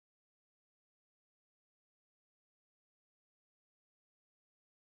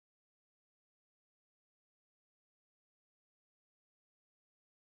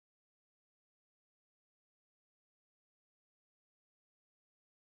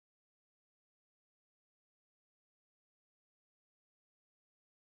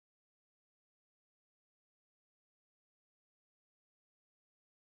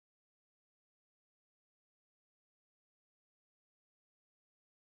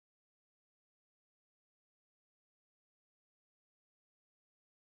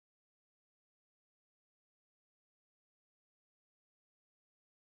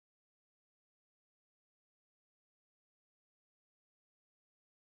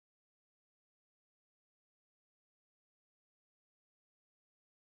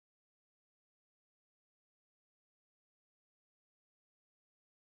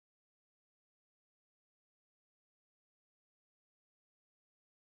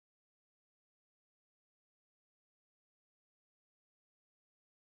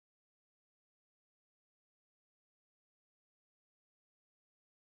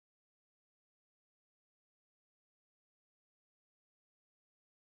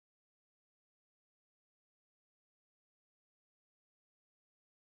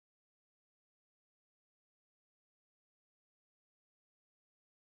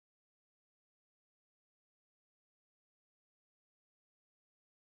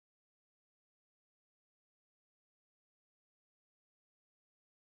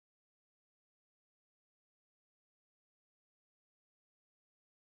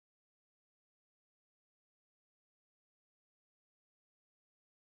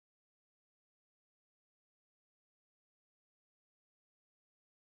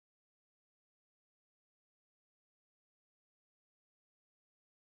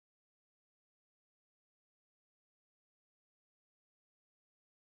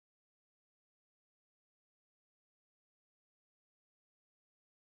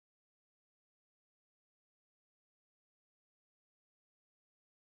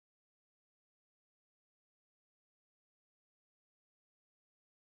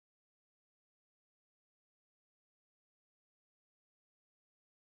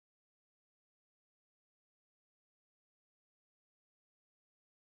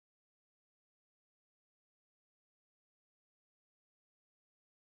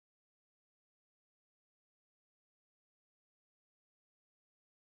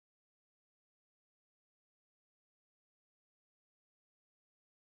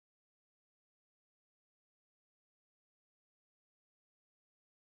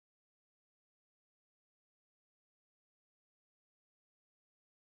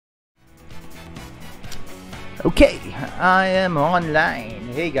Okay, I am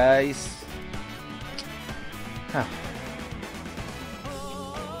online. Hey guys. Ah.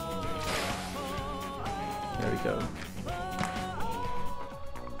 There we go.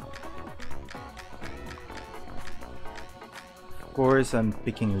 Of course, I'm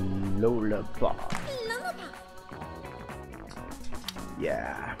picking Lola Bob.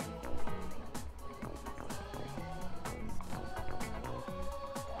 Yeah.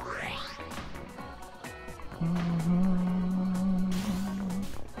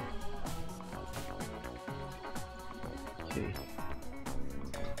 Okay.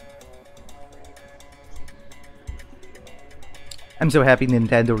 I'm so happy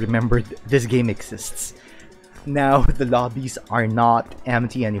Nintendo remembered this game exists. Now the lobbies are not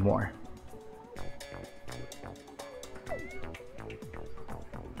empty anymore.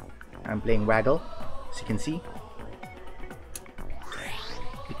 I'm playing Waggle, as you can see,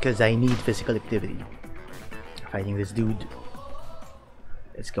 because I need physical activity. Fighting this dude.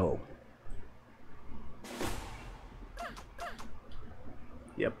 Let's go.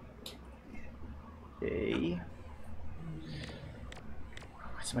 Yep. Okay.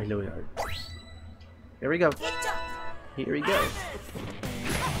 What's my loadout? Here we go. Here we go.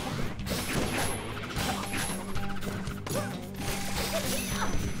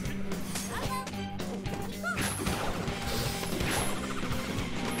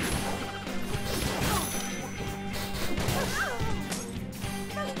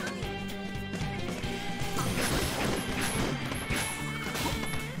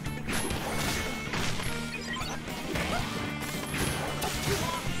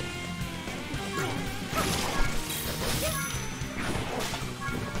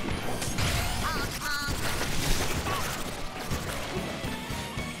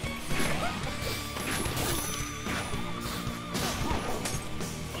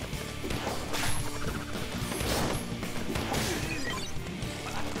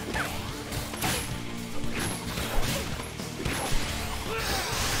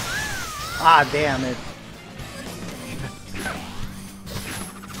 Ah, damn it.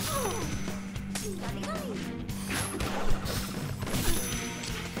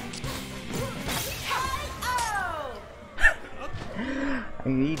 I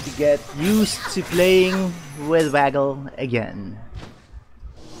need to get used to playing with Waggle again.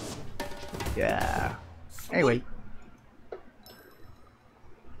 Yeah. Anyway.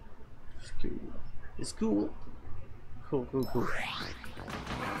 It's cool. It's cool. Cool, cool, cool.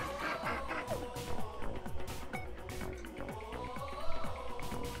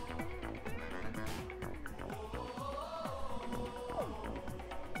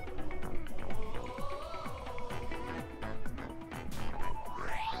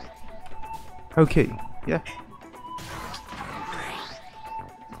 Okay, yeah.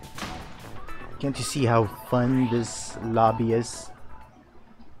 Can't you see how fun this lobby is?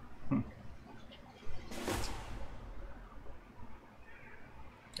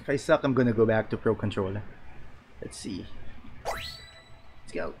 If I suck, I'm gonna go back to Pro Controller. Let's see.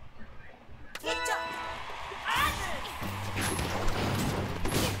 Let's go.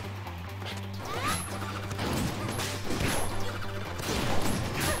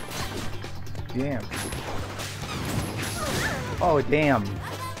 Damn. Oh, damn.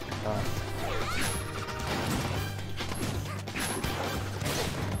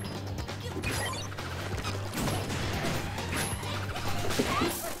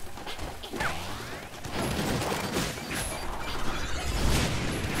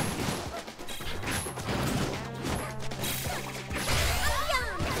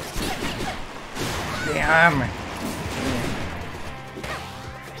 Damn.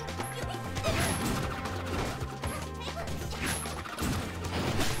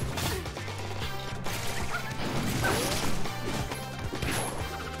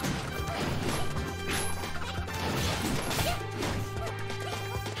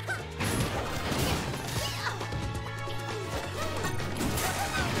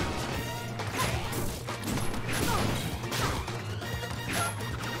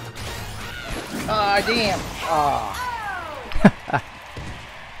 Ah, damn. Ah.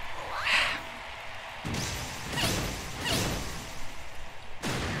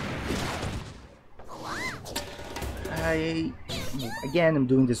 I'm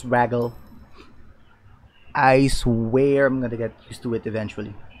doing this Waggle. I swear I'm gonna get used to it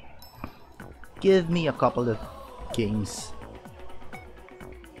eventually. Give me a couple of games.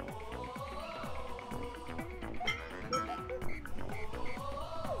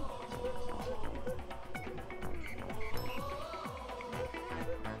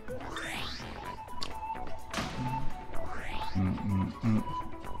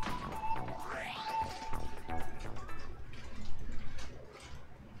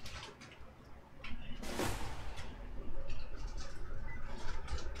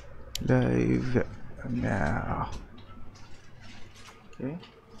 Live now. Okay.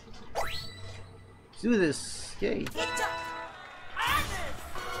 Let's do this. Yay.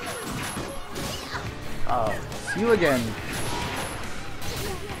 Oh, see you again.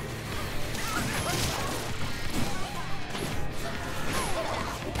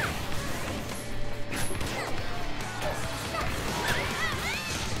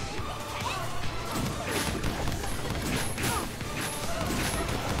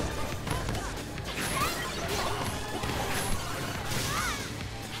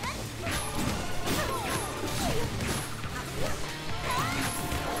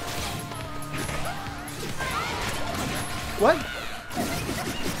 What?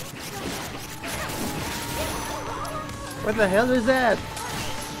 What the hell is that?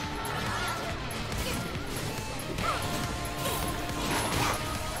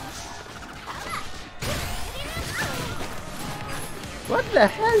 What the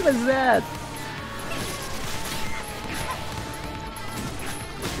hell was that?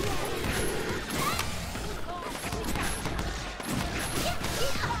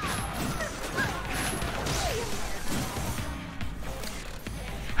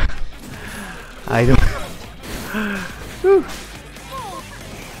 I don't. Whew.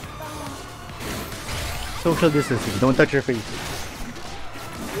 Social distancing. Don't touch your face.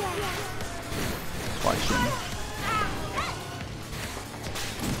 Watching.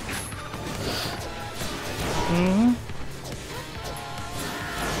 Hmm.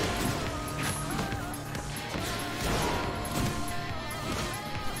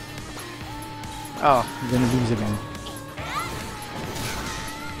 Oh, I'm gonna lose again.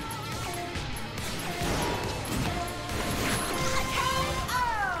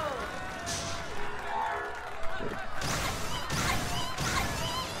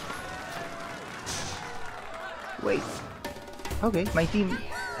 Wait. Okay, my team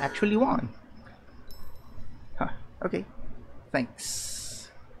actually won. Huh. Okay.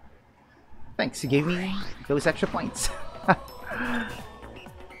 Thanks. Thanks, you gave me those extra points.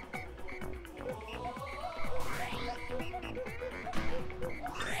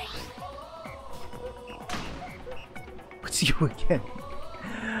 It's you again.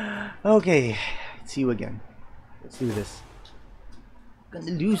 Okay, it's you again. Let's do this. I'm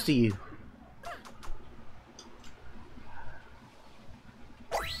gonna lose to you.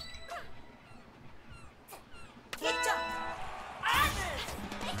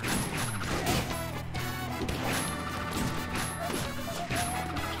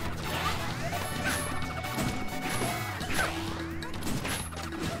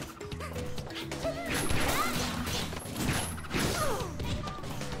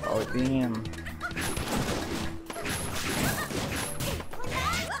 Oh damn.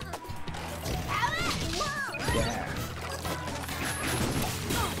 Yeah.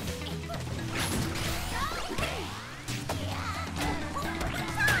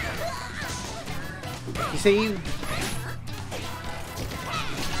 You saved.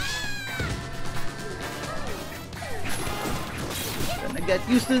 Gonna get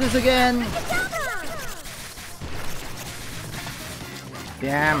used to this again.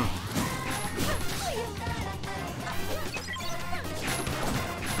 Damn.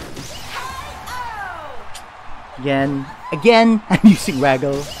 Again, I'm using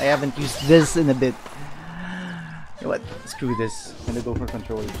Waggle. I haven't used this in a bit. You know what? Screw this. I'm gonna go for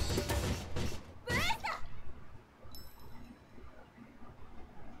controllers.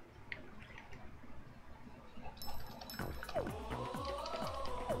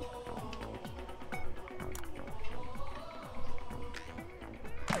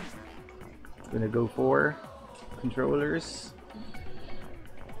 Gonna go for controllers.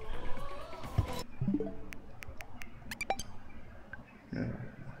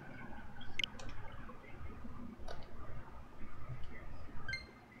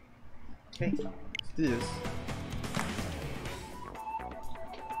 Okay, let's do this.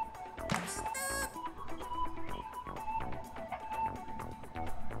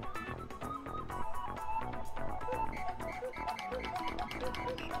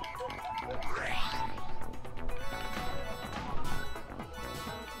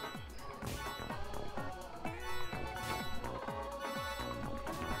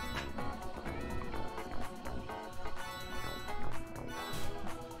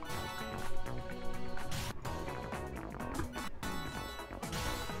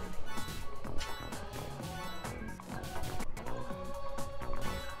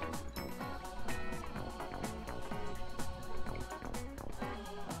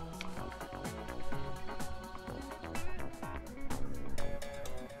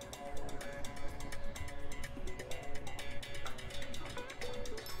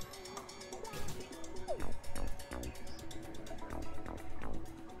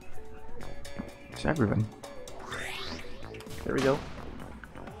 It's everyone. There we go.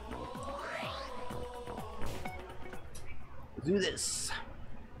 Let's do this.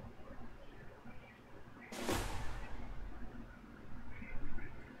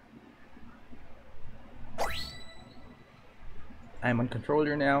 I'm on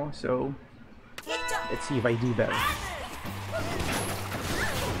controller now, so let's see if I do better.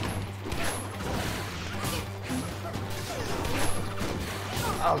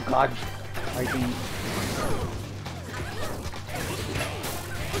 Oh god, fighting.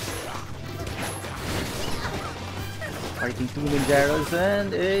 Fighting two Ninjaros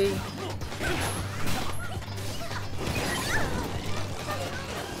and a...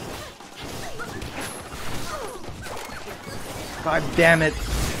 God damn it.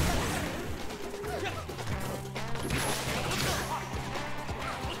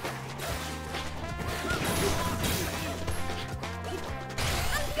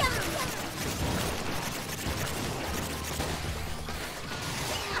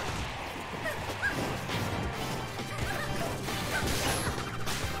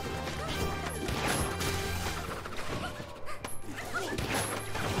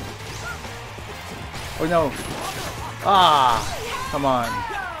 Oh no. Ah, come on.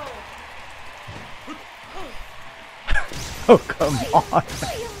 Oh, come on.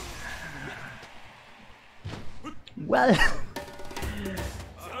 Well,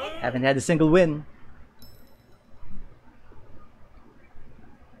 haven't had a single win.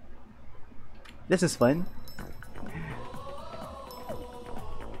 This is fun.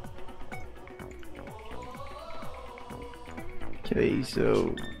 Okay,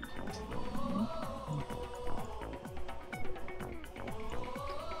 so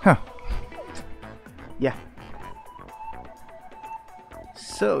huh. Yeah.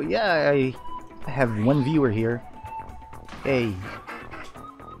 So yeah, I have one viewer here. Hey.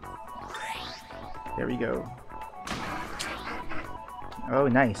 There we go. Oh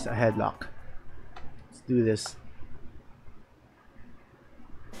nice, a headlock. Let's do this.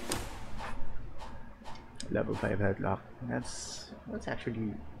 Level 5 headlock. That's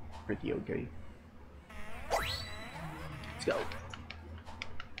actually pretty okay. Let's go.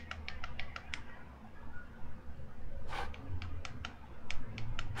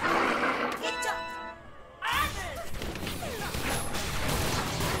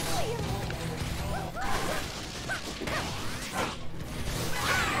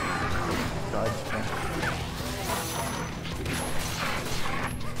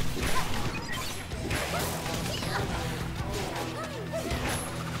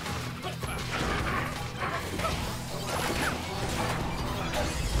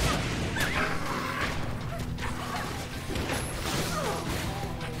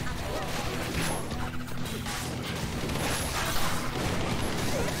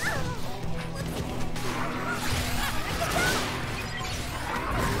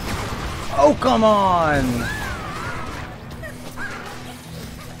 Oh, come on!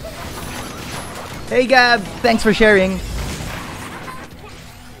 Hey Gab, thanks for sharing.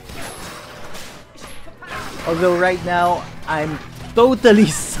 Although right now, I'm totally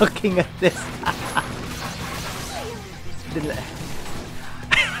sucking at this.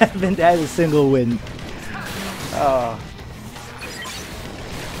 I haven't had a single win. Oh.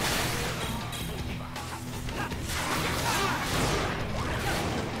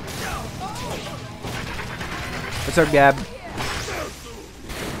 What's up, Gab?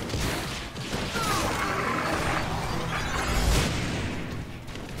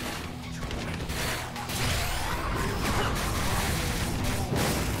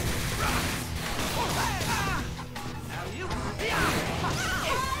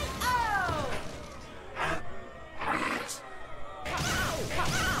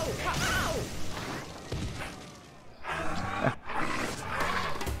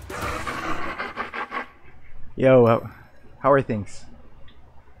 Yo, how are things?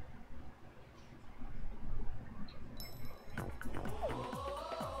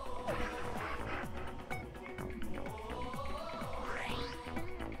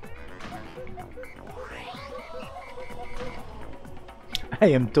 I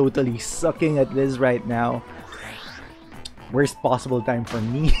am totally sucking at this right now. Worst possible time for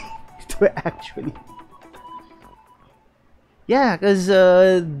me to actually... Yeah, because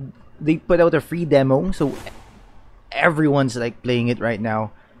they put out a free demo, so everyone's like playing it right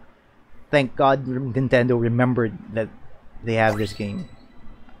now. Thank God Nintendo remembered that they have this game.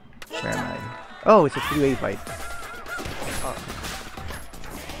 Where am I? Oh, it's a three-way fight. Oh.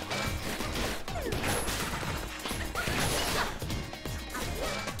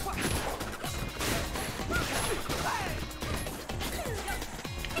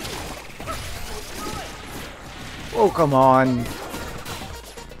 Oh, come on.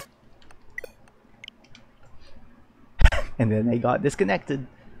 And then I got disconnected.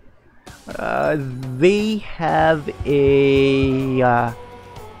 They have a...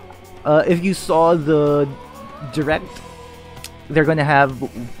 if you saw the direct, they're gonna have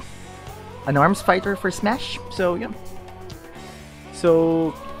an ARMS fighter for Smash. So, yeah.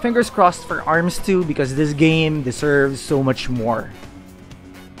 So, fingers crossed for ARMS 2 because this game deserves so much more.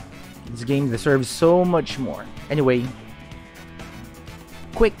 This game deserves so much more. Anyway,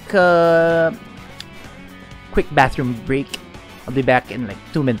 quick bathroom break. I'll be back in like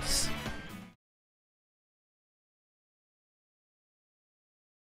 2 minutes.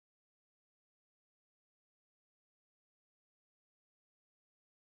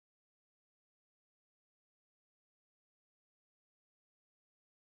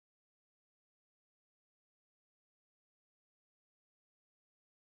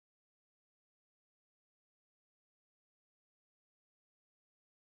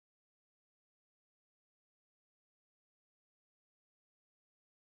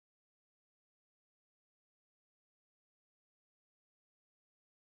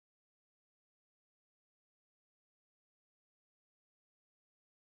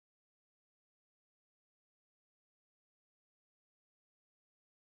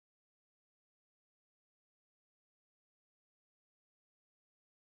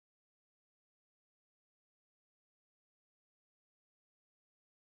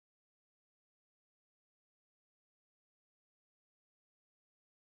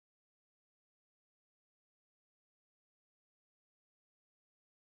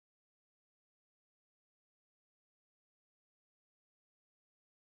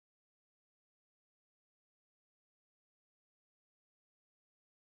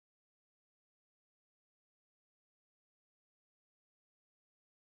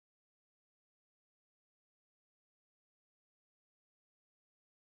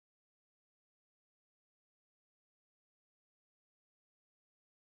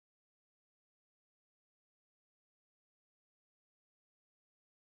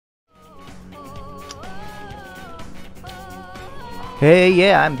 Hey,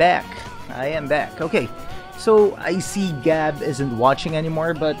 yeah, I'm back. I am back. Okay, so I see Gab isn't watching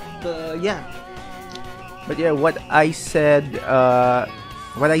anymore, but yeah. But yeah, what I said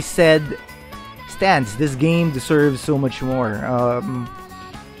stands. This game deserves so much more.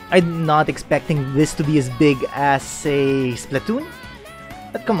 I'm not expecting this to be as big as, say, Splatoon.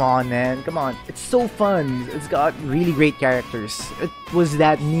 But come on, man. Come on. It's so fun. It's got really great characters. It was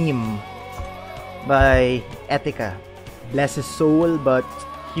that meme by Etika. Bless his soul, but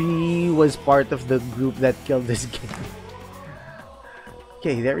he was part of the group that killed this game.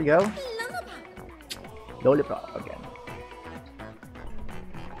 Okay, there we go. Lollipop again.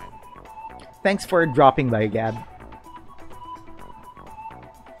 Thanks for dropping by, Gab.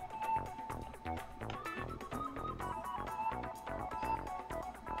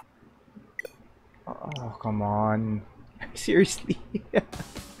 Oh, come on. Seriously.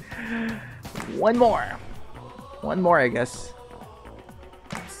 One more. One more, I guess.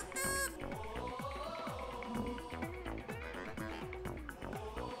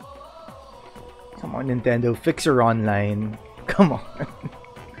 Come on, Nintendo. Fix your online. Come on.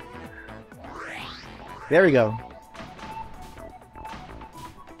 There we go.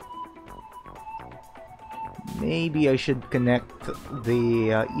 Maybe I should connect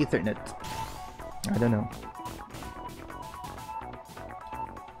the Ethernet. I don't know.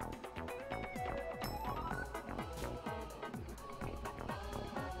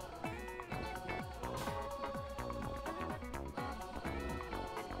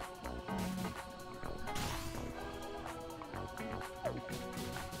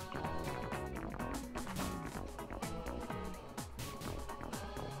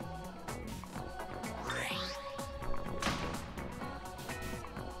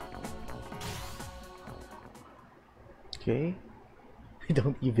 Okay. I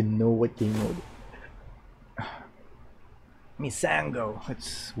don't even know what game mode. Misango.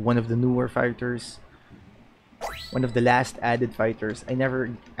 It's one of the newer fighters. One of the last added fighters. I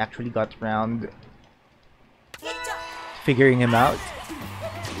never actually got around figuring him out.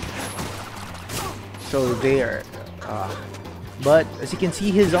 So there. But as you can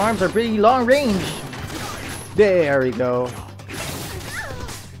see, his arms are pretty long range. There we go.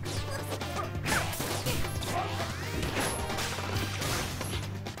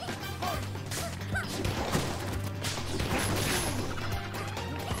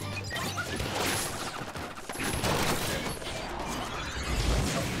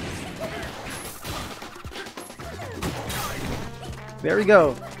 There we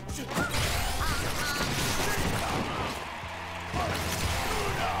go.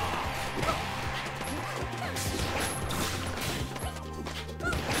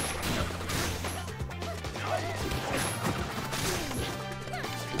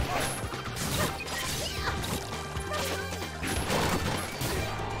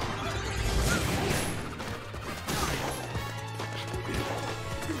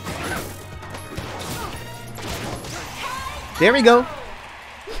 There we go.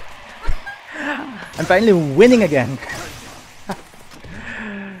 I'm finally winning again.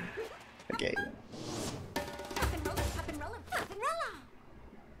 Okay.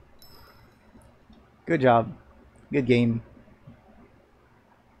 Good job. Good game.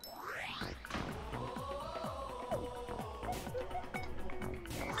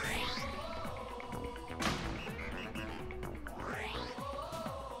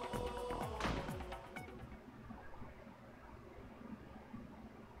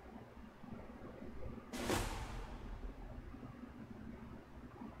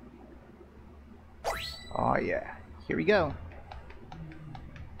 Oh yeah, here we go.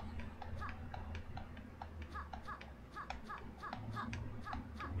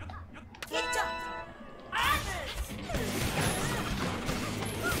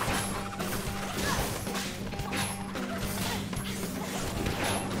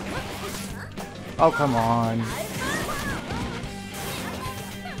 Oh, come on.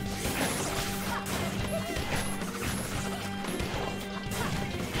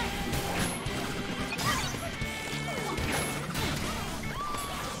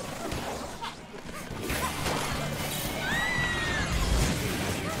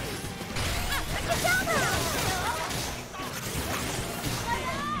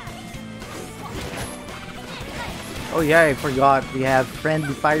 Oh yeah, I forgot. We have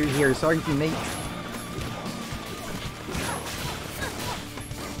friendly fire here. Sorry, teammate.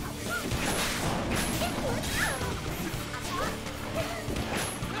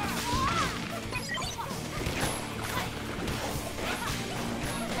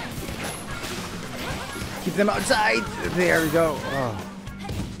 Keep them outside. There we go. Oh.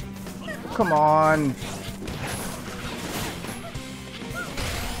 Come on.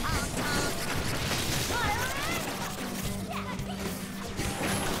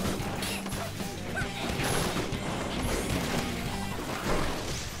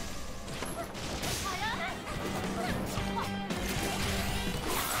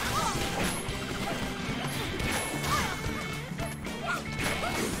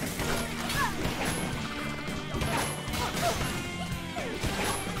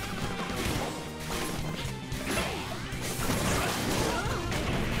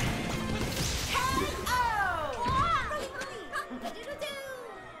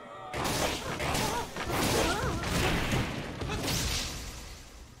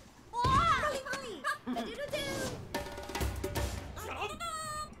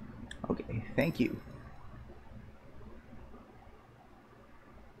 Okay, thank you.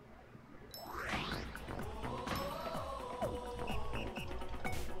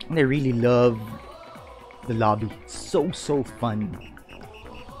 And I really love the lobby. So fun.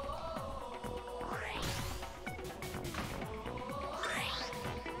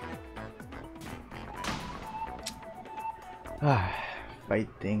 Ah,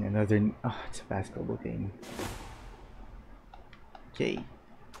 fighting another. Oh, it's a basketball game. Okay.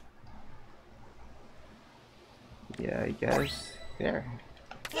 Yeah, I guess. There.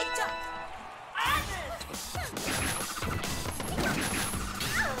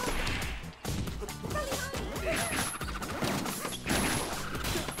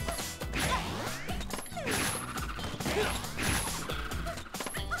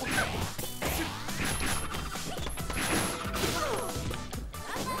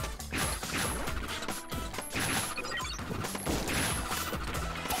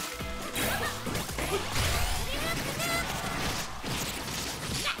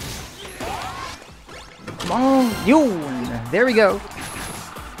 Come on, Yoon! There we go.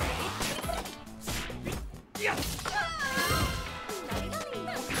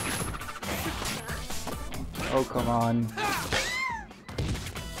 Oh, come on.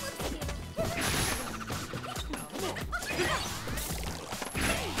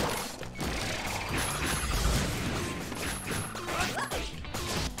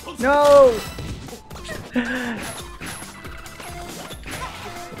 No!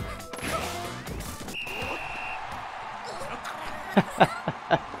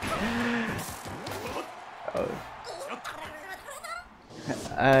 Oh.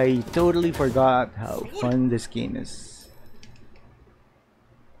 I totally forgot how fun this game is.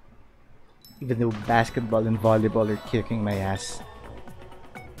 Even though basketball and volleyball are kicking my ass.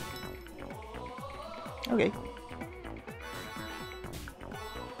 Okay.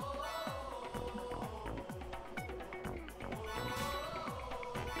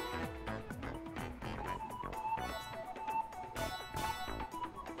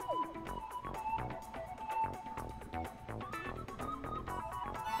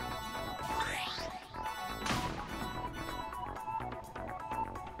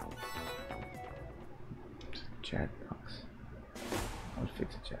 Chat box. I'll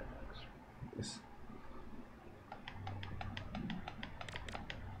fix the chat box. This.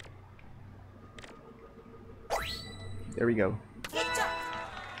 There we go.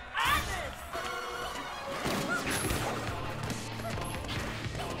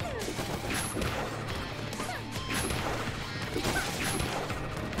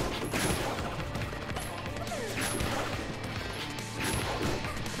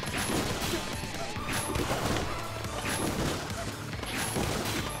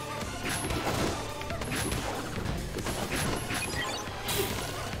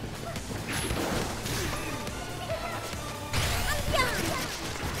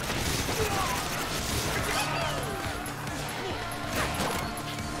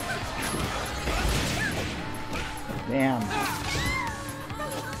 Damn.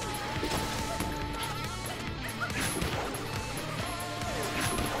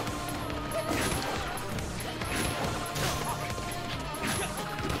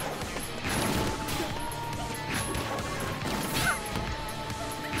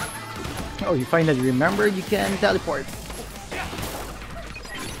 Oh, you finally remembered you can teleport.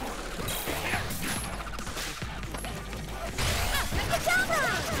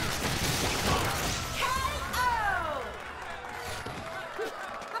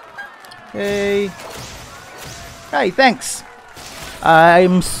 Hey. Hi, thanks.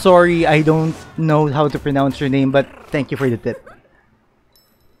 I'm sorry I don't know how to pronounce your name, but thank you for the tip.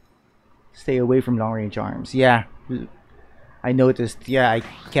 Stay away from long range arms. Yeah. I noticed, yeah, I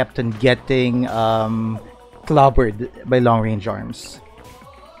kept on getting clobbered by long range arms.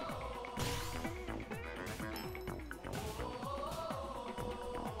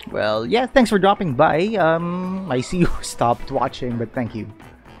 Well, yeah, thanks for dropping by. I see you stopped watching, but thank you.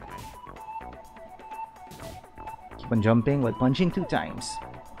 Keep on jumping while punching 2 times.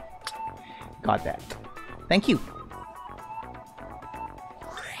 Got that. Thank you.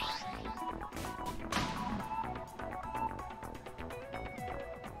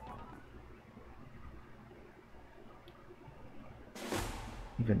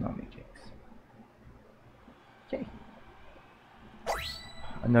 Economic kicks. Okay.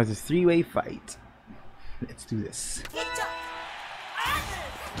 Another 3-way fight. Let's do this.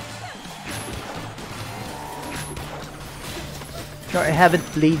 No, I haven't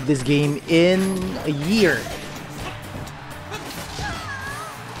played this game in a year.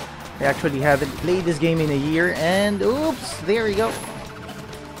 I actually haven't played this game in a year, and oops, there we go.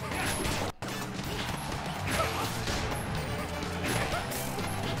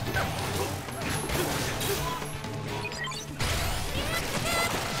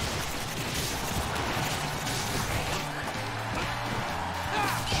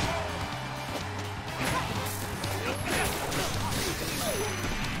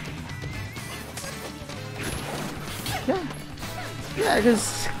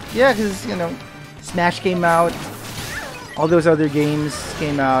 Yeah, because you know, Smash came out, all those other games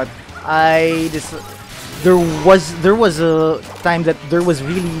came out. There was a time that there was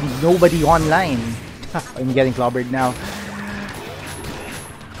really nobody online. I'm getting clobbered now.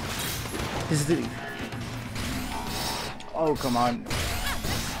 Oh, come on.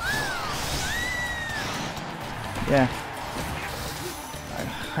 Yeah.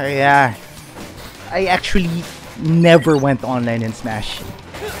 Yeah. I actually never went online in Smash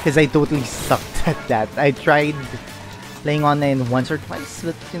because I totally sucked at that. I tried playing online once or twice,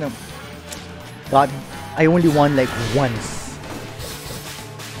 but you know, God, I only won like once.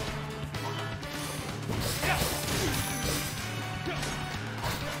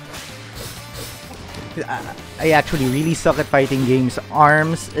 I actually really suck at fighting games.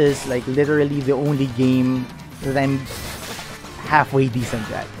 ARMS is like literally the only game that I'm halfway decent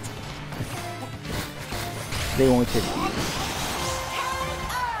at. They won't hit you.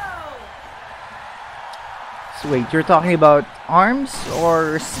 So wait, you're talking about ARMS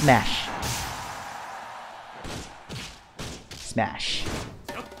or Smash? Smash.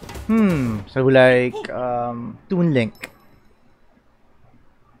 So like Toon Link.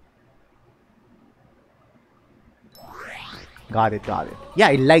 Got it. Yeah,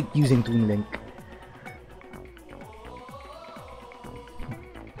 I like using Toon Link.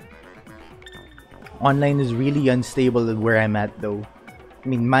 Online is really unstable where I'm at though. I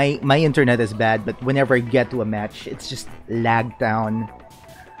mean, my internet is bad, but whenever I get to a match, it's just lagged down.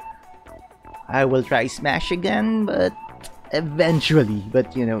 I will try Smash again, but eventually.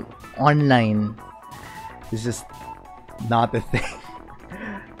 But you know, online is just not a thing.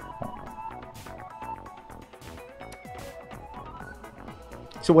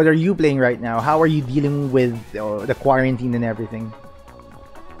 So what are you playing right now? How are you dealing with the quarantine and everything?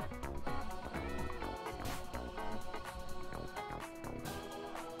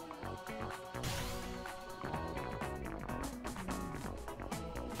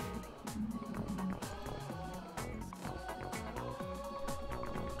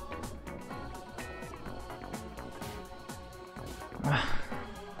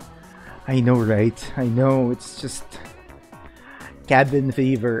 I know, right? I know. It's just cabin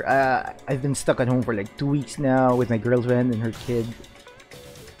fever. I've been stuck at home for like 2 weeks now with my girlfriend and her kid.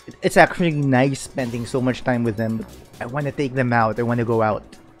 It's actually nice spending so much time with them. But I want to take them out. I want to go out.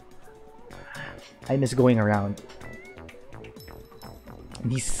 I miss going around.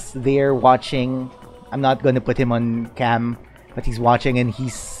 He's there watching. I'm not gonna put him on cam, but he's watching and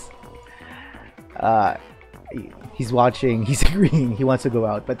he's watching. He's agreeing. He wants to go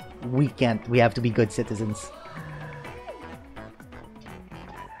out, but we can't. We have to be good citizens.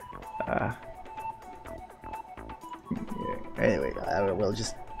 Anyway, I will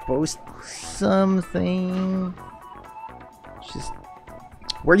just post something. Just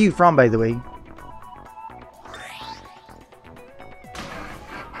where are you from, by the way?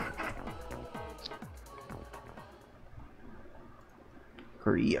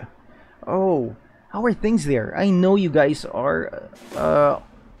 Korea. Oh, how are things there? I know you guys are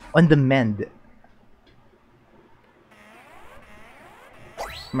on the mend.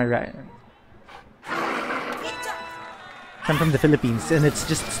 Am I right? I'm from the Philippines, and it's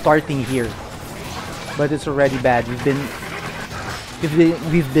just starting here, but it's already bad. We've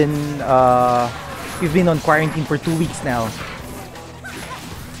been on quarantine for 2 weeks now.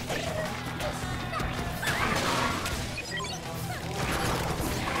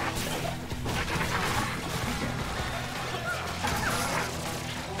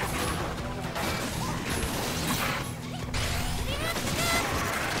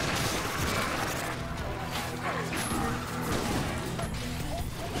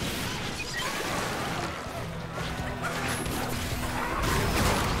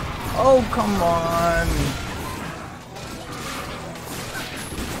 Oh, come on.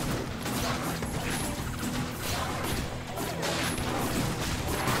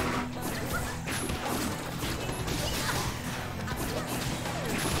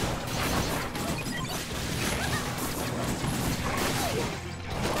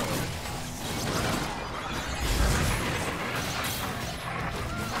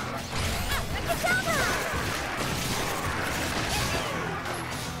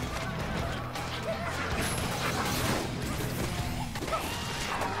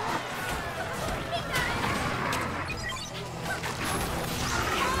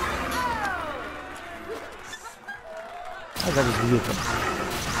 Oh, that was beautiful.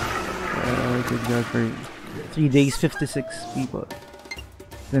 Good God, for 3 days, 56 people.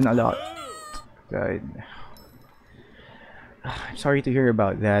 Then a lot died. I'm sorry to hear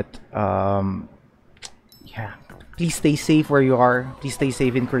about that. Yeah, please stay safe where you are. Please stay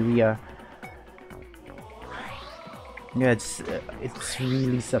safe in Korea. Yeah, it's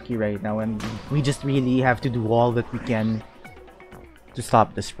really sucky right now, and we just really have to do all that we can to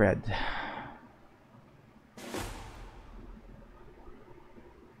stop the spread.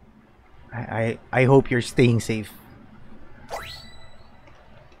 I hope you're staying safe.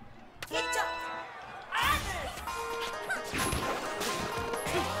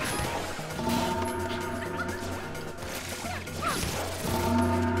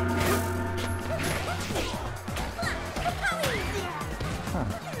 Huh.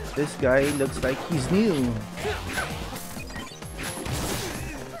 This guy looks like he's new.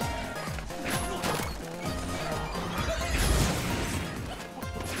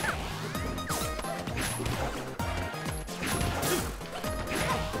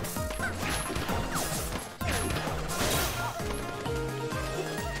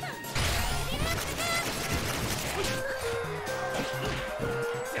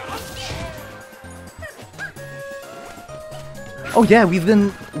 Oh yeah, we've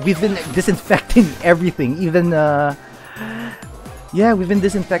been disinfecting everything. Even yeah, we've been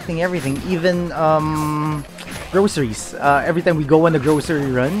disinfecting everything. Even groceries. Every time we go on a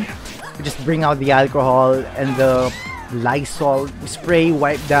grocery run, we just bring out the alcohol and the Lysol, spray,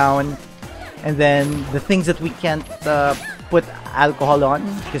 wipe down, and then the things that we can't put alcohol on,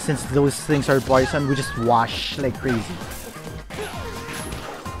 because since those things are poison, we just wash like crazy.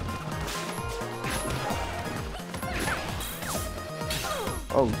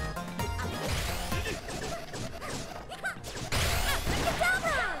 Oh.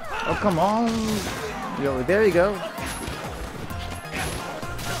 Oh, come on. Yo, there you go.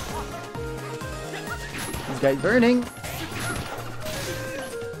 This guy's burning.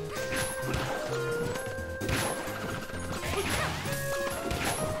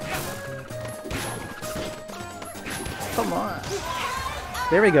 Come on.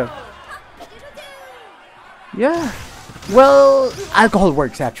 There we go. Yeah. Well, alcohol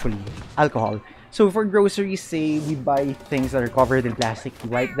works actually. Alcohol. So for groceries, say we buy things that are covered in plastic, we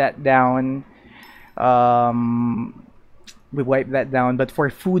wipe that down. we wipe that down. But for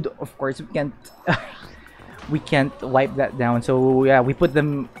food, of course, we can't we can't wipe that down. So yeah, we put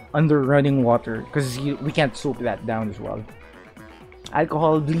them under running water because we can't soak that down as well.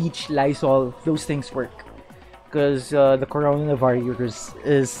 Alcohol, bleach, Lysol, those things work because the coronavirus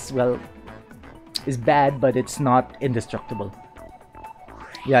is, well, is bad, but it's not indestructible.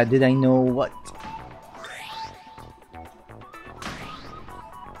 Yeah, did I know what?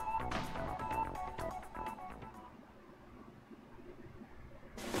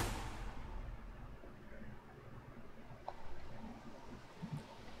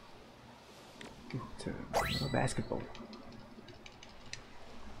 Basketball.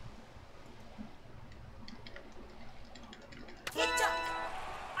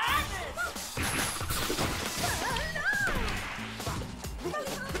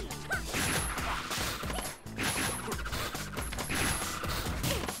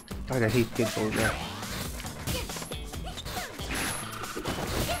 God, I hate kickball there.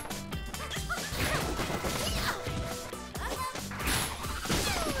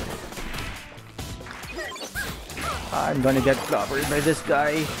 I'm gonna get clobbered by this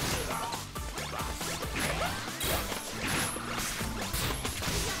guy.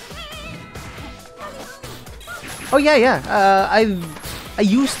 Oh yeah. I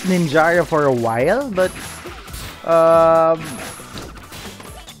used Ninjara for a while, but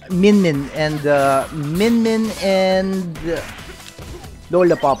Min Min and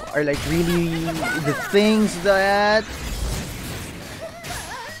Lollipop are like really the things that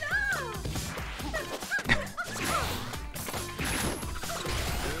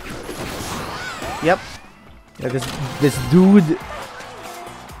Yep. Yeah, this dude.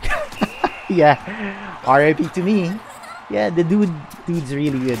 Yeah. R.I.P. to me. Yeah, the dude's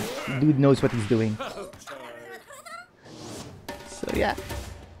really good. Dude knows what he's doing. So yeah.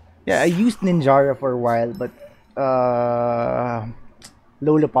 Yeah, I used Ninjara for a while, but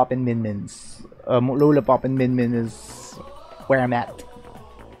Lollipop and Min Min's. Lollipop and Min Min is where I'm at.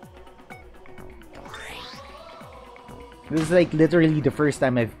 This is like literally the first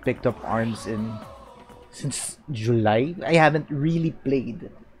time I've picked up ARMS since July. I haven't really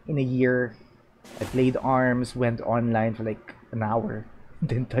played in a year. I played ARMS, went online for like an hour,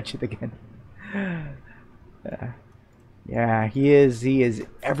 didn't touch it again. Yeah, he is.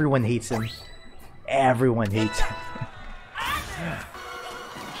 Everyone hates him. Everyone hates him.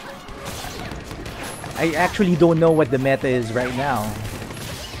 I actually don't know what the meta is right now.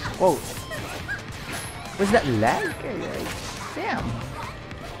 Whoa. Was that lag? Damn.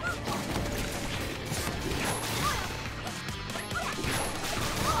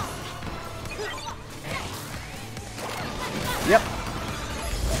 Yep.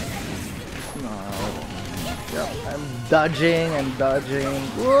 No. Yep. I'm dodging.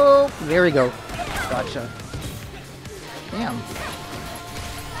 Whoa. There we go. Gotcha. Damn.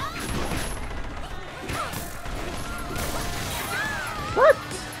 What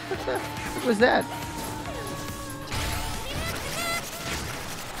was that?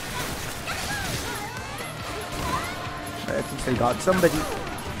 I think they got somebody.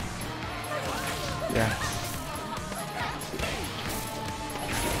 Yeah.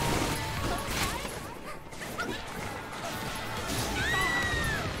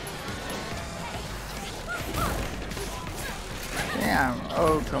 Damn.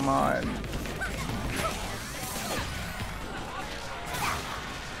 Oh, come on.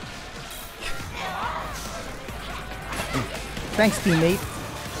 Thanks, teammate.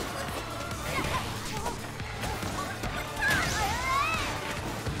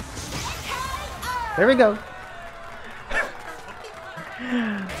 There we go.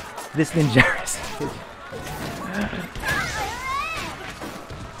 This Ninjara is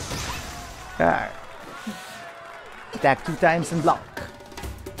attack 2 times and block.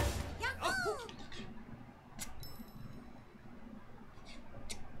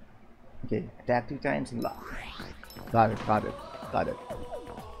 Okay, attack 2 times and block. Got it.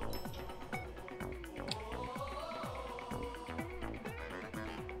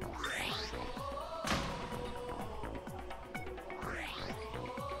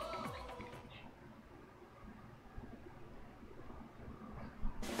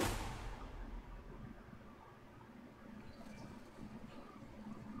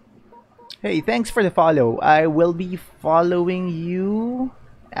 Hey, thanks for the follow. I will be following you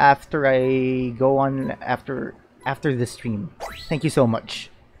after I go on after the stream. Thank you so much.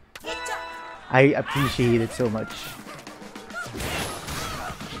 I appreciate it so much.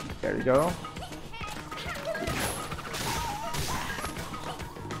 There we go.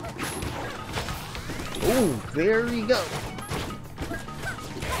 Oh, there we go.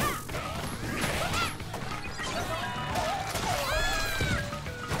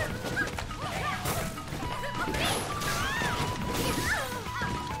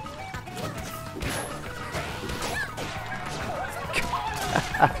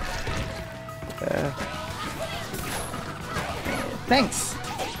 Thanks.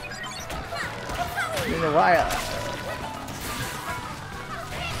 In a while.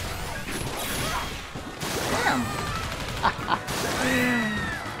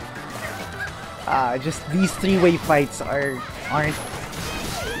 Damn. Just these three-way fights aren't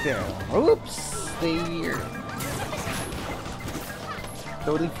there. Oops, they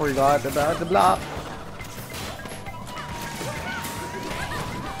totally forgot about the block.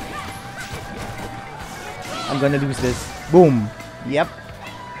 I'm gonna lose this. Boom. Yep.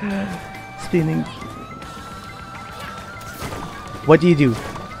 Spinning. What do you do?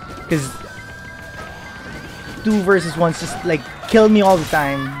 Because 2 versus 1's just like kill me all the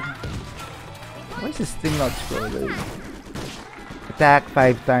time. Why is this thing not scrolling? Attack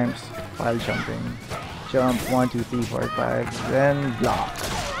 5 times while jumping. Jump 1, 2, 3, 4, 5, then block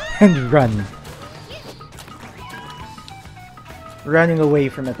and run. Running away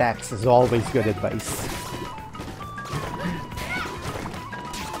from attacks is always good advice.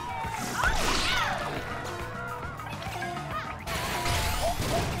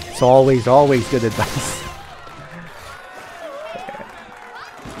 It's always good advice.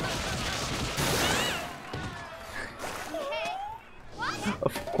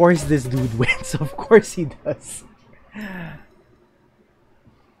 Of course this dude wins. Of course he does.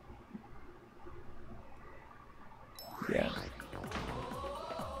 Yeah.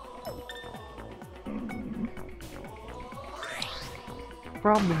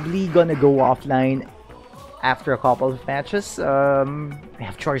 Probably gonna go offline after a couple of matches. I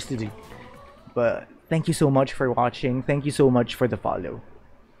have chores to do. But thank you so much for watching. Thank you so much for the follow.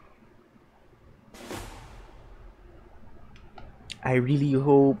 I really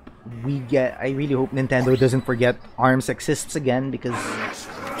hope Nintendo doesn't forget ARMS exists again, because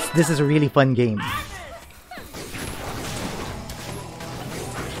this is a really fun game.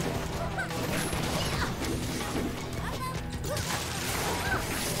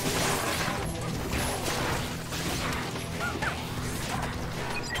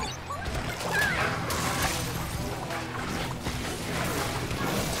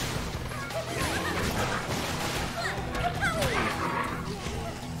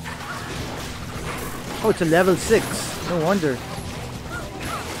 Oh, it's a level 6. No wonder.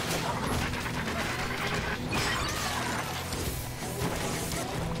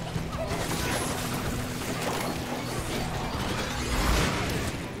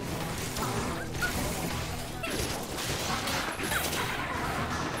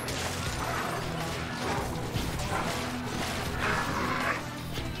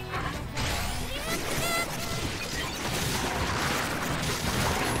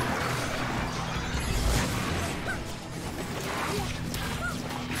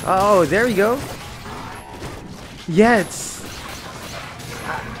 Oh, there we go. Yeah, it's...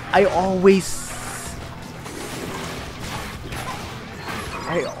 I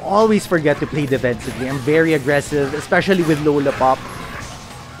always forget to play defensively. I'm very aggressive, especially with Lola Pop.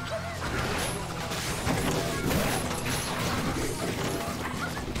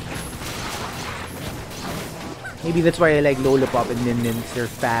 Maybe that's why I like Lola Pop and Min Mins. They're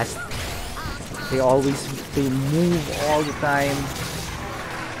fast. They move all the time.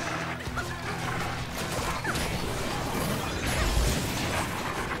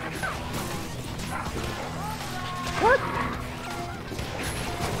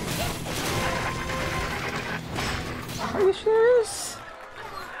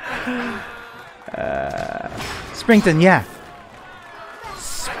 Springton, yeah.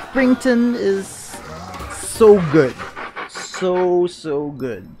 Springton is so good. So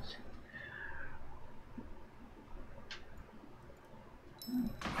good.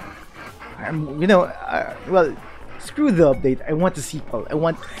 Well, screw the update. I want the sequel. I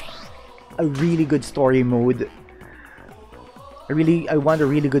want a really good story mode. I want a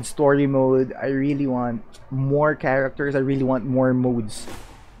really good story mode. I really want more characters. I really want more modes.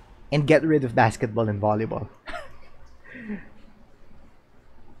 And get rid of basketball and volleyball.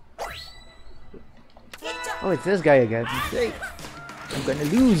 Oh, it's this guy again. Hey, I'm gonna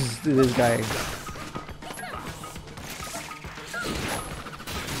lose to this guy.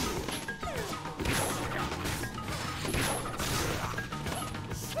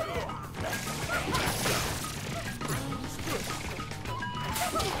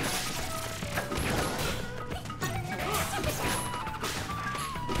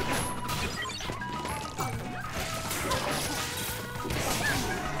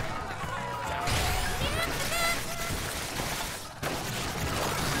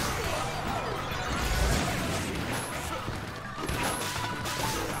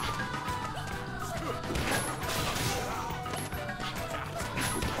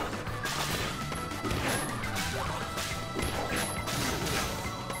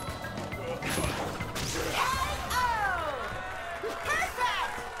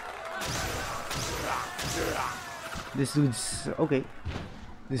 This dude's okay.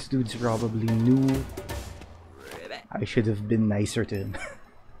 This dude's probably new. I should have been nicer to him.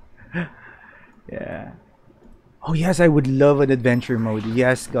 Yeah. Oh yes, I would love an adventure mode.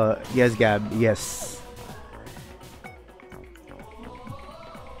 Yes, yes, Gab. Yes.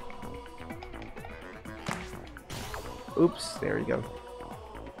 Oops, there we go.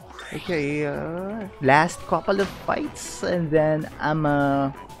 Okay, last couple of fights, and then I'm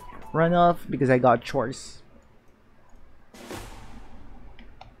run off because I got chores.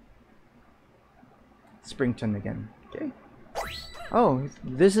 Springton again. Okay. Oh,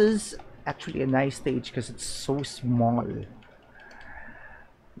 this is actually a nice stage because it's so small.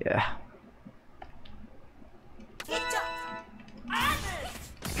 Yeah.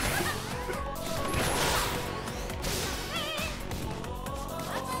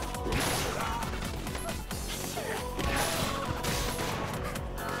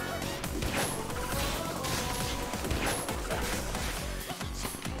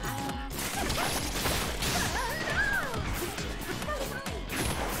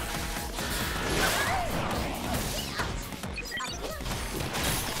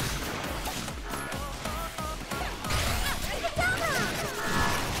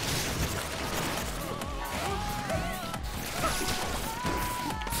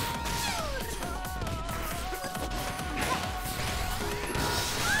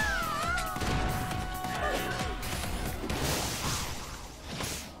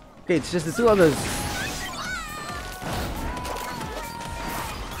 Okay, it's just the two of us.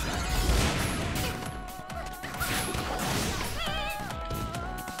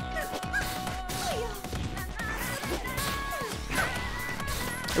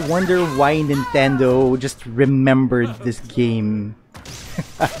 I wonder why Nintendo just remembered this game.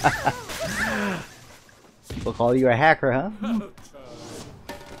 People call you a hacker, huh?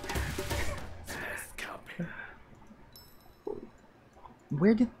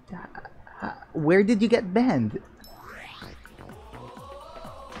 Where did you get banned?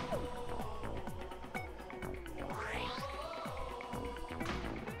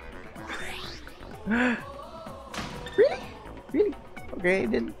 Really? Really? Okay,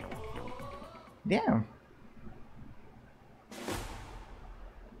 then. Damn.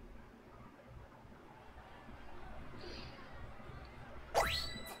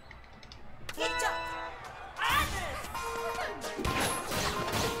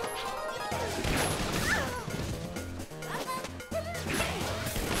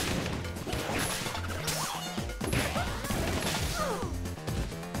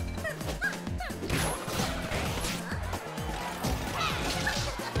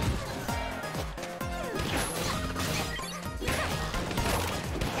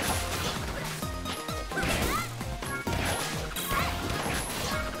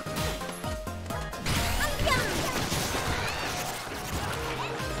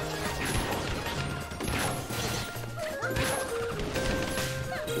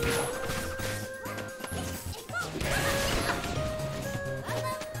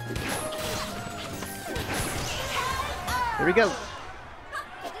 Here we go.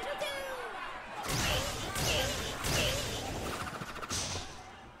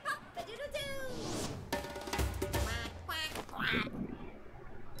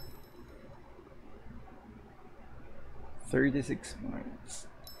 $36 points.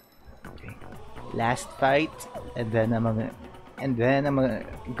 Okay. Last fight, and then I'm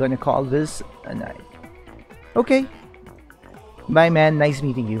gonna call this a night. Okay. Bye, man. Nice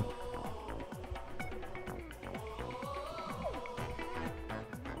meeting you.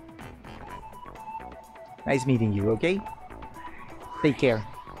 Nice meeting you, okay? Take care.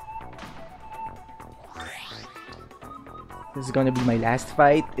 This is gonna be my last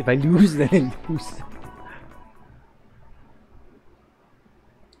fight. If I lose, then I lose.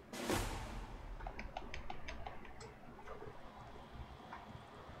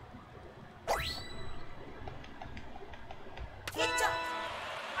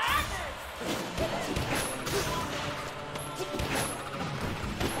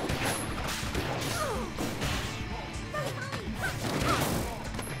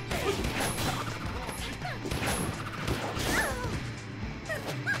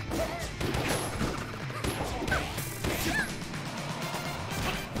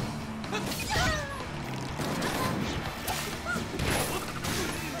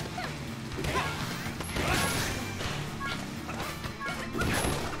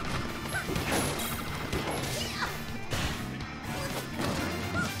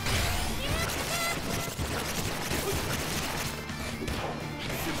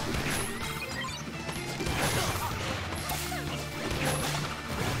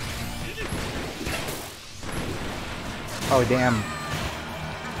 Oh, damn.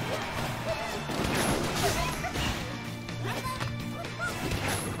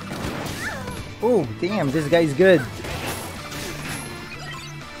 Oh, damn, this guy's good.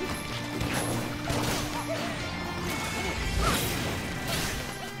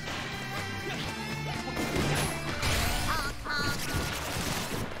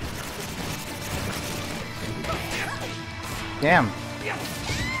 Damn.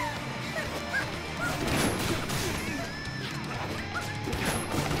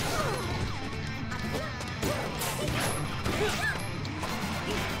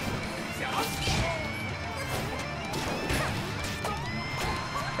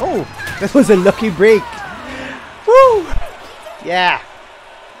 Oh, that was a lucky break. Woo! Yeah.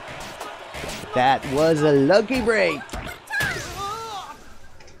 That was a lucky break.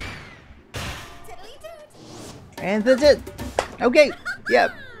 And that's it. Okay,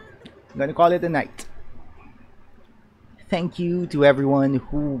 yep. I'm gonna call it a night. Thank you to everyone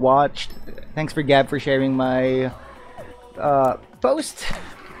who watched. Thanks for Gab for sharing my post.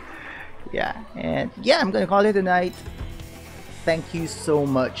 Yeah, and yeah, I'm gonna call it a night. Thank you so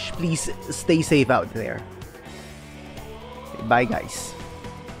much. Please stay safe out there. Bye, guys.